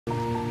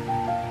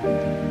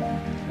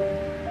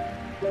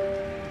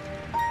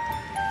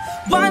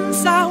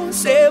Once I was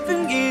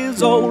 7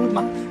 years old,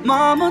 my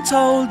mama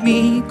told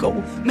me, go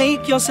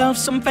make yourself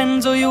some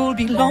friends or you'll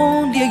be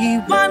lonely.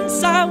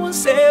 Once I was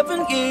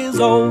 7 years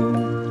old.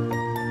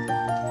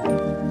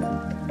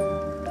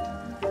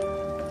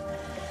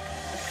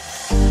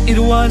 It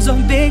was a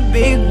big,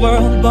 big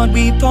world, but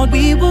we thought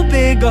we were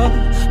bigger,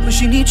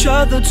 pushing each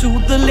other to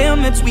the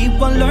limits. We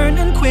were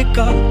learning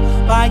quicker.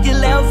 By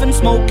 11,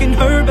 smoking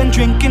herb and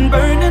drinking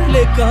burning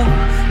liquor.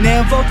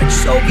 Never rich,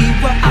 so we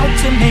were out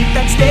to make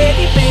that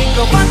steady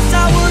figure. Once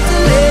I was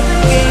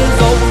 11 years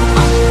old,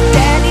 my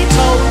daddy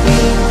told me,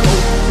 go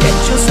get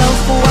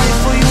yourself a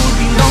wife or you'll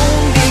be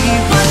lonely.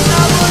 Once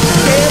I was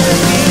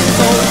 11 years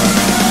old.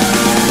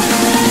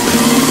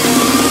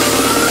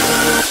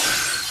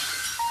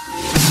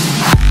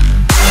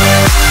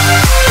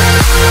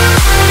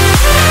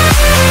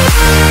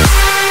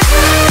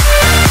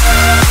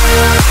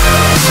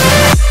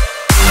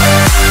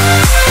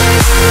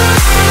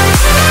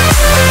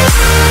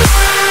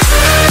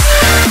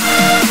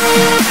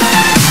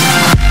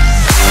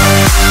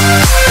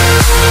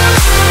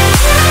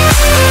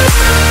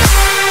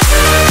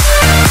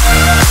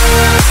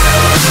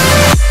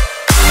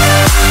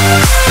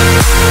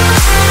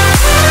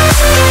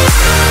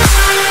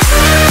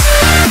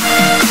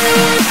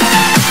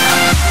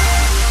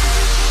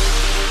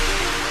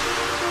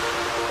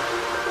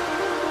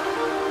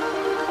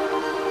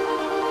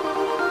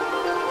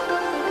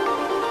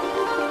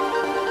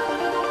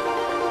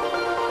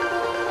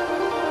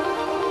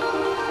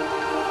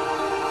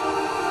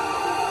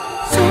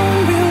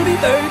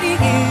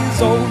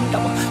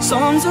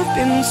 Songs have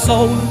been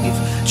sold,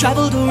 we've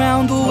traveled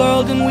around the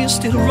world and we're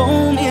still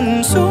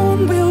roaming.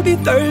 Soon we'll be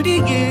 30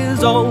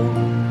 years old.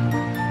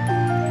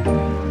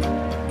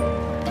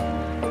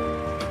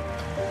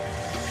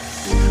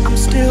 I'm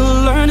still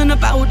learning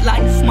about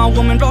life. My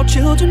woman brought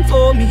children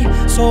for me,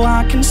 so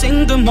I can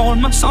sing them all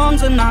my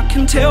songs and I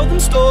can tell them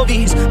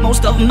stories.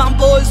 Most of my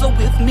boys are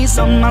with me,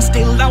 some are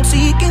still out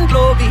seeking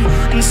glory,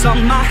 and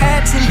some I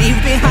had to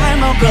leave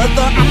behind. My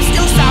brother, I'm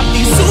still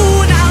savvy.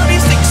 Soon I'll be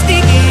 60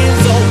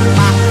 years old.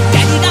 My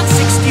daddy got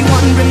 61.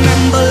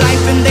 Remember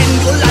life and then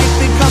your life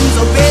becomes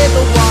a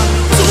better one.